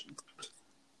course.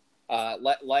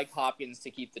 Like Hopkins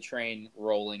to keep the train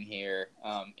rolling here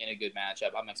in a good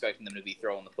matchup. I'm expecting them to be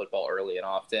throwing the football early and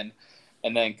often.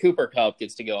 And then Cooper Kupp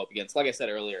gets to go up against, like I said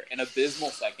earlier, an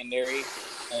abysmal secondary.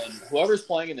 And whoever's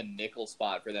playing in the nickel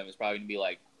spot for them is probably going to be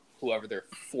like whoever their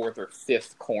 4th or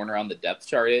 5th corner on the depth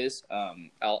chart is.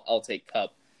 I'll take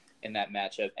Kupp in that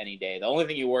matchup any day. The only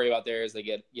thing you worry about there is they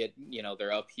get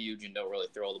they're up huge and don't really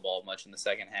throw the ball much in the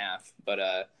second half.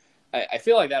 But I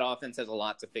feel like that offense has a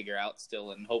lot to figure out still,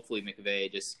 and hopefully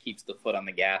McVay just keeps the foot on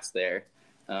the gas there.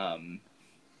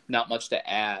 Not much to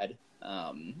add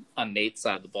on Nate's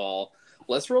side of the ball.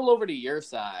 Let's roll over to your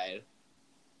side.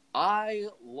 I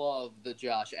love the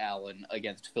Josh Allen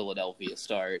against Philadelphia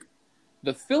start.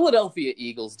 The Philadelphia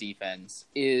Eagles defense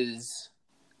is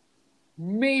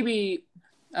maybe,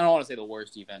 I don't want to say the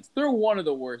worst defense. They're one of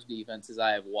the worst defenses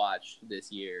I have watched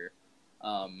this year.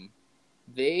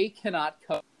 they cannot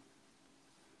cover.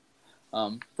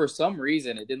 For some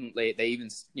reason, it didn't. They even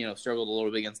struggled a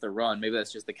little bit against the run. Maybe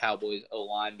that's just the Cowboys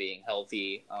O-line being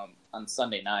healthy on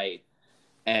Sunday night,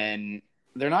 and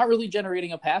they're not really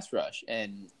generating a pass rush.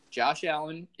 And Josh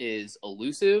Allen is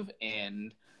elusive,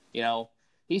 and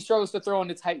he struggles to throw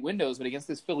into tight windows. But against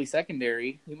this Philly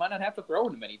secondary, he might not have to throw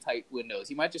into many tight windows.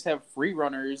 He might just have free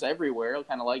runners everywhere,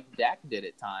 kind of like Dak did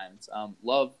at times.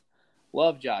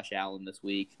 Love Josh Allen this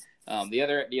week. The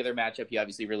other matchup you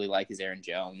obviously really like is Aaron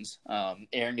Jones.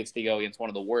 Aaron gets to go against one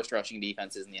of the worst rushing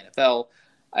defenses in the NFL.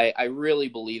 I really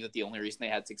believe that the only reason they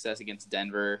had success against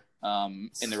Denver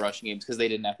in the rushing games because they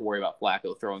didn't have to worry about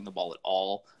Flacco throwing the ball at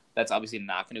all. That's obviously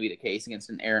not going to be the case against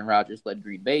an Aaron Rodgers-led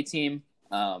Green Bay team.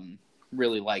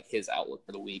 Really like his outlook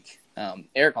for the week.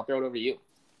 Eric, I'll throw it over to you.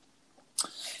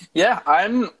 Yeah,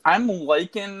 I'm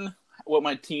liking what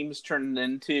my team's turning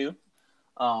into.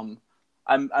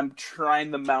 I'm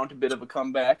trying to mount a bit of a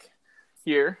comeback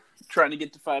here, trying to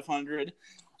get to 500.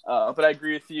 But I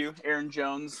agree with you. Aaron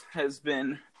Jones has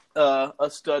been a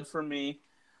stud for me.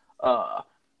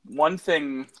 One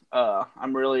thing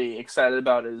I'm really excited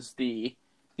about is the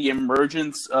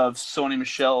emergence of Sony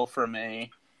Michel from a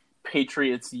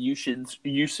Patriots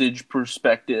usage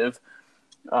perspective.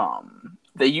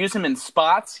 They use him in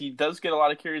spots. He does get a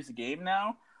lot of carries a game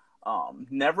now.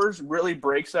 Never really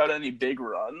breaks out any big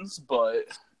runs, but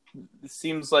it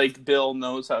seems like Bill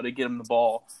knows how to get him the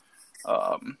ball,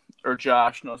 or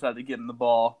Josh knows how to get him the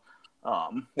ball,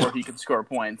 where he can score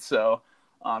points. So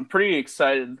I'm pretty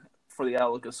excited for the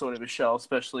outlook of Sony Michel,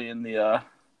 especially in the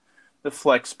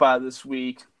flex spot this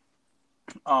week.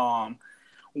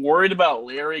 Worried about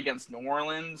Larry against New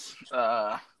Orleans.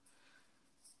 I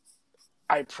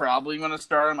probably going to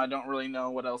start him. I don't really know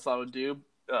what else I would do.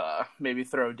 Maybe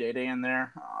throw Day-Day in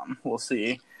there. We'll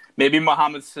see. Maybe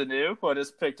Mohamed Sanu, who I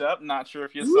just picked up. Not sure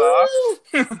if you saw.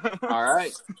 All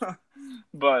right.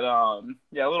 But, a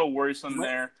little worrisome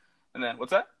there. And then,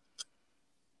 what's that?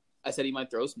 I said he might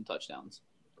throw some touchdowns.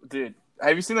 Dude,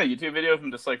 have you seen that YouTube video of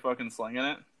him just, fucking slinging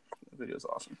it? The video's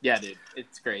awesome. Yeah, dude.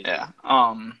 It's crazy. Yeah.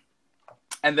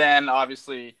 And then,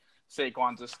 obviously,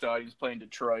 Saquon's a stud. He's playing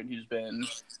Detroit. He's been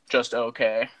just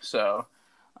okay. So,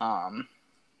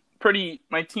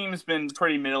 my team's been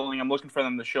pretty middling. I'm looking for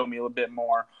them to show me a little bit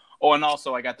more. Oh, and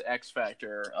also I got the X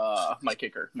factor, my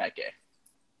kicker, Matt Gay.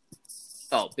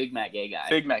 Oh, big Matt Gay guy.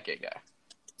 Big Matt Gay guy.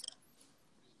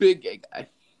 Big Gay guy.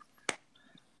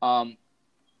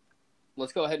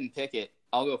 Let's go ahead and pick it.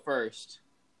 I'll go first.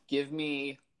 Give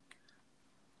me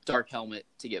Dark Helmet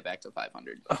to get back to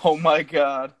 500. Oh my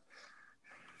god.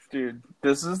 Dude,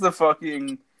 this is the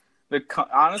fucking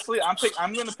honestly,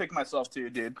 I'm going to pick myself too,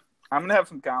 dude. I'm going to have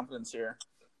some confidence here.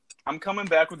 I'm coming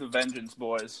back with a vengeance,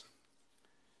 boys.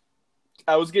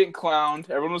 I was getting clowned.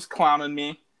 Everyone was clowning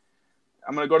me.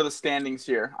 I'm going to go to the standings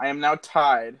here. I am now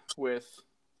tied with...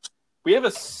 We have a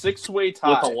 6-way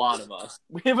tie. With a lot of us.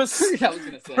 We have I was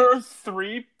going to say. There are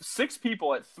 6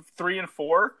 people at 3 and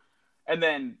 4. And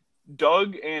then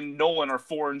Doug and Nolan are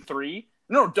 4 and 3.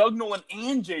 No, Doug, Nolan,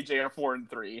 and JJ are 4 and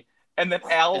 3. And then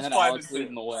Al's 5 and 2.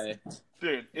 Leading the way.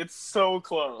 Dude, it's so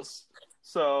close.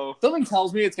 So something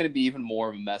tells me it's going to be even more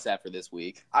of a mess after this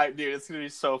week. Dude, it's going to be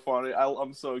so funny.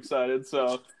 I'm so excited.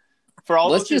 So for all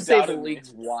let's just say the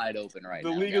league's wide open right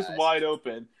now. The league is wide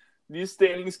open. The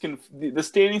standings can be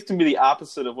the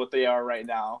opposite of what they are right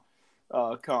now.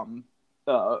 Come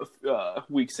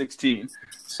week 16.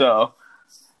 So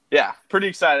yeah, pretty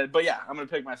excited. But yeah, I'm going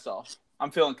to pick myself. I'm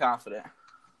feeling confident.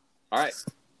 All right,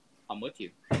 I'm with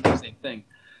you. Same thing.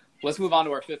 Let's move on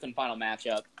to our 5th and final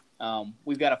matchup.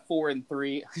 We've got a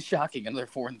 4-3, shocking, another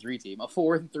 4-3 team. A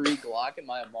 4-3 Glock and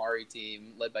my Amari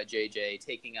team, led by JJ,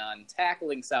 taking on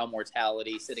Tackling Sal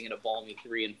Mortality, sitting at a balmy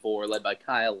 3-4, led by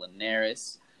Kyle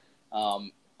Linares.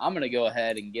 I'm going to go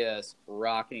ahead and get us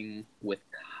rocking with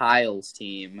Kyle's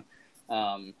team,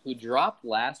 who dropped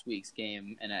last week's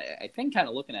game, and I think kind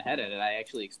of looking ahead at it, I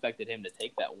actually expected him to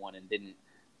take that one and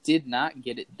did not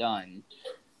get it done.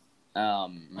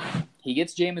 He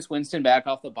gets Jameis Winston back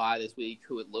off the bye this week,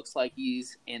 who it looks like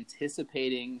he's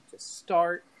anticipating to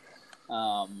start.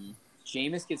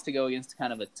 Jameis gets to go against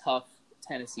kind of a tough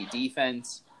Tennessee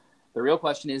defense. The real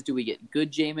question is, do we get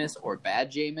good Jameis or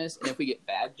bad Jameis? And if we get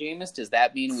bad Jameis, does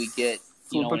that mean we get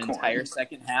an entire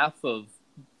second half of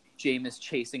Jameis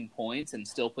chasing points and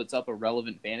still puts up a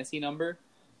relevant fantasy number?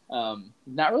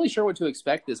 Not really sure what to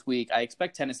expect this week. I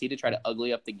expect Tennessee to try to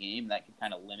ugly up the game. That could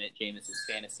kind of limit Jameis's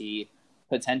fantasy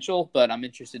potential, but I'm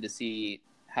interested to see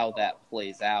how that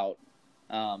plays out.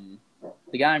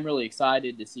 The guy I'm really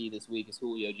excited to see this week is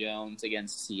Julio Jones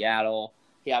against Seattle.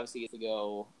 He obviously gets to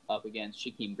go up against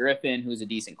Shaquem Griffin, who's a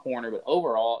decent corner, but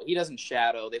overall, he doesn't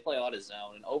shadow. They play a lot of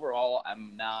zone, and overall,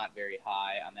 I'm not very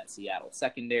high on that Seattle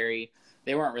secondary.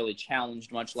 They weren't really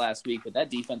challenged much last week, but that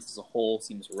defense as a whole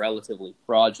seems relatively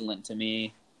fraudulent to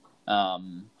me.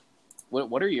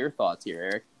 What are your thoughts here,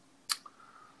 Eric?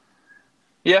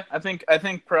 Yeah, I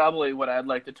think probably what I'd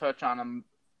like to touch on, I'm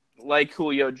like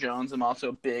Julio Jones. I'm also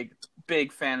a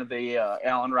big fan of the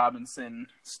Allen Robinson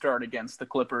start against the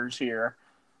Clippers here.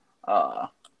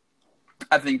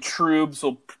 I think Trubes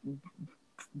will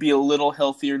be a little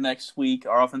healthier next week.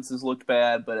 Our offense has looked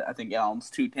bad, but I think Allen's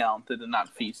too talented to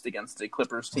not feast against a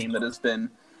Clippers team that has been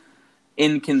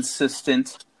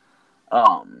inconsistent.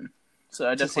 So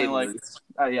I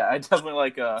definitely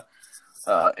like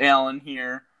Allen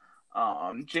here.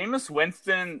 Jameis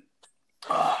Winston,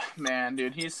 man,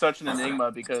 dude, he's such an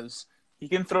enigma because he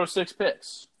can throw 6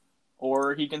 picks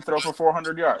or he can throw for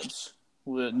 400 yards.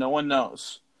 No one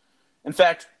knows. In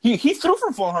fact, he threw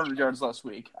for 400 yards last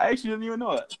week. I actually didn't even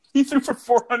know that. He threw for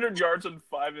 400 yards and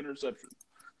 5 interceptions.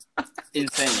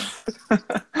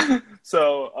 Insane.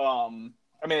 So,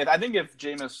 I mean, I think if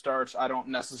Jameis starts, I don't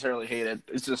necessarily hate it.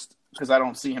 It's just because I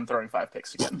don't see him throwing 5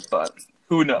 picks again. But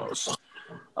who knows?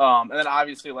 And then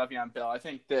obviously Le'Veon Bell. I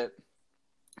think that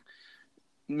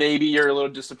maybe you're a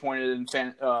little disappointed in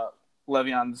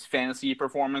Le'Veon's fantasy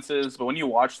performances, but when you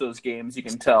watch those games, you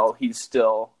can tell he's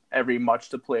still every much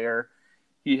the player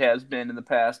he has been in the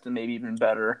past and maybe even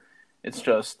better. It's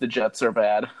just the Jets are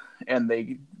bad, and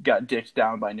they got dicked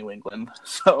down by New England.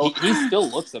 So he still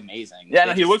looks amazing. Yeah,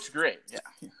 no, he looks great. Yeah,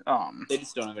 they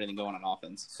just don't have anything going on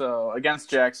offense. So against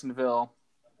Jacksonville,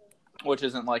 which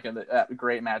isn't like a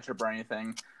great matchup or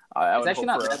anything, it's actually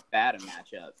not that bad a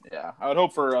matchup. Yeah, I would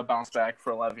hope for a bounce back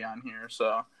for Le'Veon here.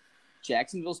 So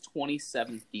Jacksonville's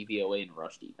 27th DVOA in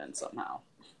rush defense somehow.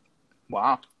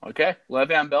 Wow. Okay,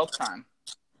 Le'Veon Bell time.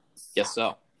 Guess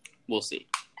so. We'll see.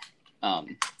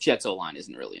 Jets O-line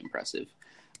isn't really impressive.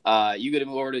 You going to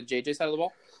move over to JJ's side of the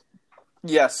ball?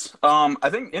 Yes. I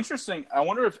think interesting. I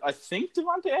think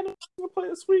Devontae Adams is going to play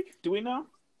this week. Do we know?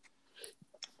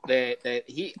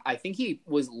 I think he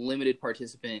was limited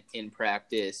participant in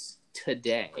practice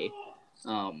today.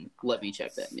 Let me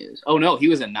check that news. Oh no, he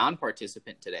was a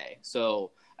non-participant today.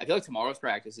 So I feel like tomorrow's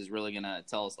practice is really going to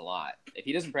tell us a lot. If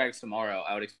he doesn't practice tomorrow,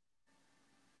 I would expect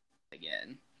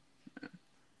again.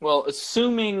 Well,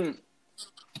 assuming,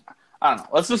 I don't know.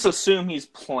 Let's just assume he's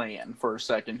playing for a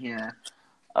second here.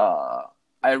 I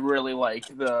really like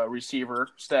the receiver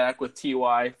stack with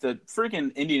T.Y. The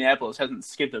freaking Indianapolis hasn't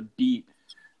skipped a beat,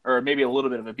 or maybe a little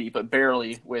bit of a beat, but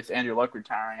barely with Andrew Luck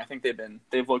retiring. I think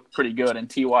they've looked pretty good, and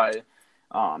T.Y.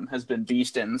 Has been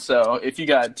beasting. So if you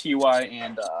got T.Y.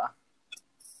 and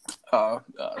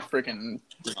freaking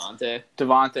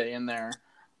Devontae in there,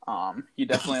 you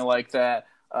definitely like that.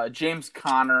 James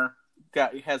Conner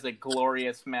has a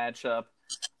glorious matchup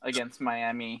against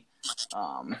Miami.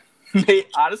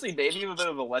 Honestly, maybe a bit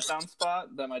of a letdown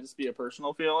spot. That might just be a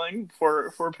personal feeling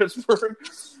for Pittsburgh,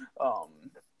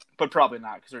 but probably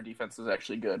not because their defense is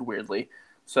actually good, weirdly.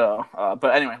 So,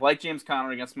 but anyway, like James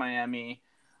Conner against Miami.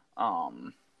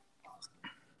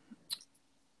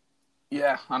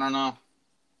 Yeah, I don't know.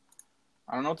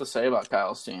 I don't know what to say about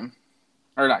Kyle's team.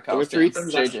 Or not Kyle's team,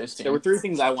 JJ's team. There were 3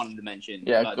 things I wanted to mention.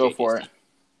 Yeah, go for it.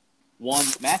 One,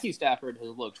 Matthew Stafford has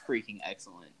looked freaking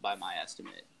excellent by my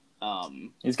estimate.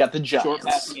 He's got the Giants. Short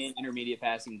passing game, intermediate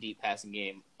passing, deep passing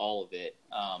game, all of it.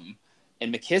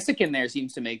 And McKissick in there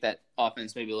seems to make that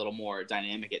offense maybe a little more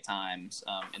dynamic at times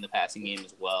in the passing game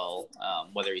as well,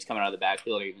 whether he's coming out of the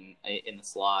backfield or even in the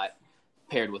slot,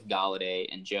 paired with Galladay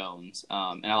and Jones.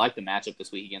 And I like the matchup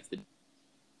this week against the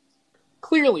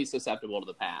clearly susceptible to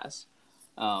the pass.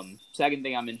 Second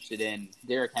thing I'm interested in,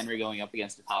 Derrick Henry going up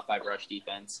against a top 5 rush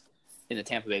defense in the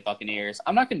Tampa Bay Buccaneers.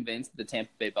 I'm not convinced that the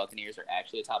Tampa Bay Buccaneers are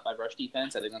actually a top 5 rush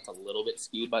defense. I think that's a little bit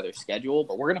skewed by their schedule,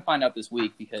 but we're going to find out this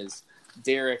week because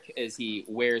Derrick, as he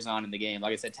wears on in the game,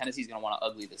 like I said, Tennessee's going to want to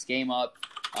ugly this game up.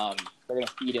 They're going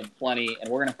to feed him plenty, and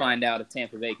we're going to find out if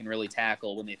Tampa Bay can really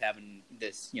tackle when they've having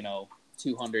this,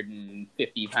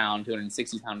 250-pound,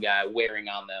 260-pound guy wearing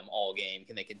on them all game.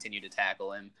 Can they continue to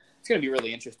tackle him? It's going to be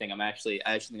really interesting. I actually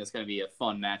think it's going to be a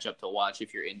fun matchup to watch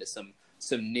if you're into some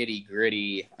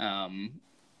nitty-gritty,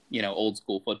 old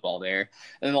school football there.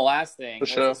 And then the last thing,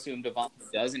 let's assume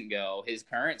Devontae doesn't go. His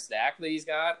current stack that he's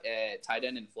got at tight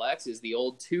end and flex is the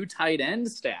old 2 tight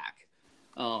end stack.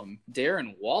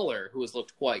 Darren Waller, who has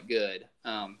looked quite good,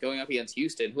 going up against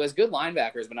Houston, who has good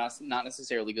linebackers, but not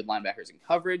necessarily good linebackers in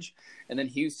coverage. And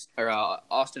then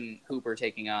Austin Hooper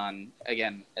taking on,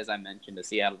 again, as I mentioned, a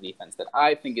Seattle defense that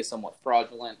I think is somewhat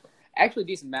fraudulent. Actually,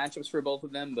 decent matchups for both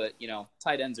of them, but,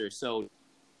 tight ends are so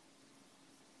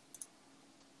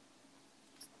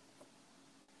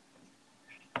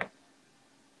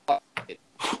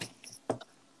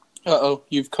Uh-oh,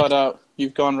 you've cut out.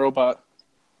 You've gone robot.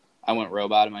 I went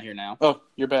robot. Am I here now? Oh,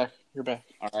 you're back. You're back.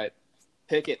 All right.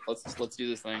 Pick it. Let's do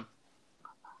this thing.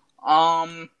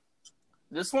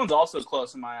 This one's also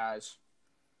close in my eyes.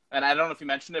 And I don't know if you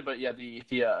mentioned it, but yeah,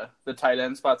 the tight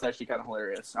end spot's actually kind of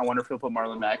hilarious. I wonder if he'll put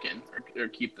Marlon Mack in or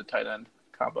keep the tight end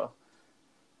combo.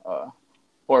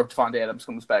 Or if Devontae Adams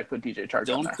comes back, put DJ Chark on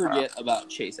there. Don't forget about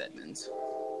Chase Edmonds.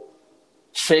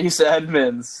 Chase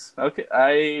Edmonds. Okay,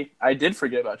 I did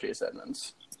forget about Chase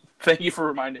Edmonds. Thank you for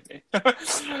reminding me.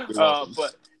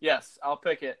 But yes, I'll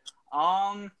pick it.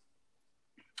 I'm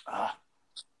gonna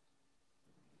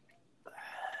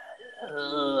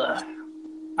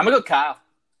go Kyle.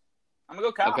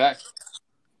 Okay.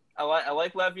 I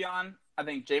like Le'Veon. I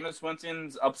think Jameis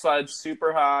Winston's upside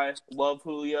super high. Love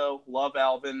Julio. Love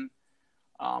Alvin.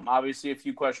 Obviously a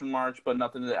few question marks, but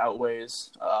nothing that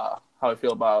outweighs how I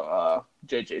feel about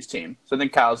JJ's team. So I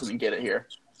think Kyle's going to get it here.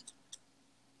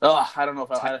 I don't know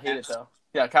if I hate it, though.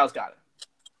 Yeah, Kyle's got it.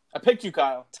 I picked you,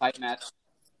 Kyle. Tight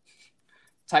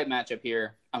matchup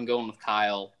here. I'm going with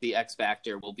Kyle. The X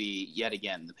factor will be, yet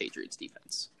again, the Patriots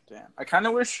defense. Damn. I kind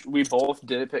of wish we both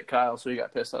did pick Kyle so he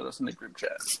got pissed at us in the group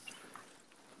chat.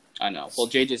 I know. Well,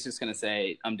 JJ's just going to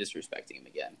say I'm disrespecting him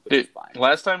again, which is fine.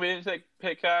 Last time we didn't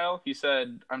pick Kyle, he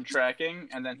said, I'm tracking,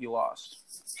 and then he lost.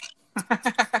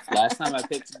 Last time I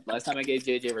gave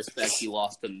JJ respect, he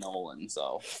lost to Nolan,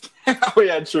 so. Oh,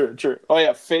 yeah, true. Oh,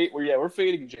 yeah, we're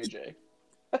fading JJ.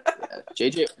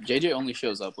 Yeah, JJ only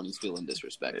shows up when he's feeling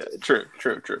disrespected. Yeah,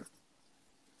 true.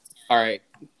 All right.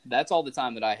 That's all the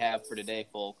time that I have for today,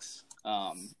 folks.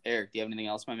 Eric, do you have anything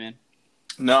else, my man?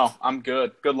 No, I'm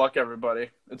good. Good luck, everybody.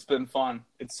 It's been fun.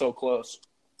 It's so close.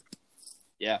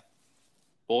 Yeah.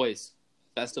 Boys,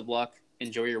 best of luck.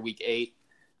 Enjoy your week 8.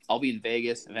 I'll be in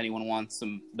Vegas. If anyone wants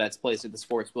some bets placed at the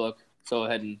sportsbook, go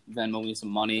ahead and Venmo me some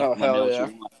money. Oh, hell yeah.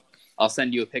 I'll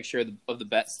send you a picture of the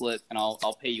bet slip, and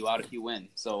I'll pay you out if you win.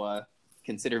 So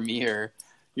consider me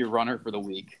your runner for the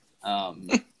week.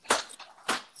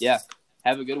 Yeah.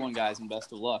 Have a good one, guys, and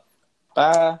best of luck.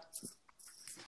 Bye.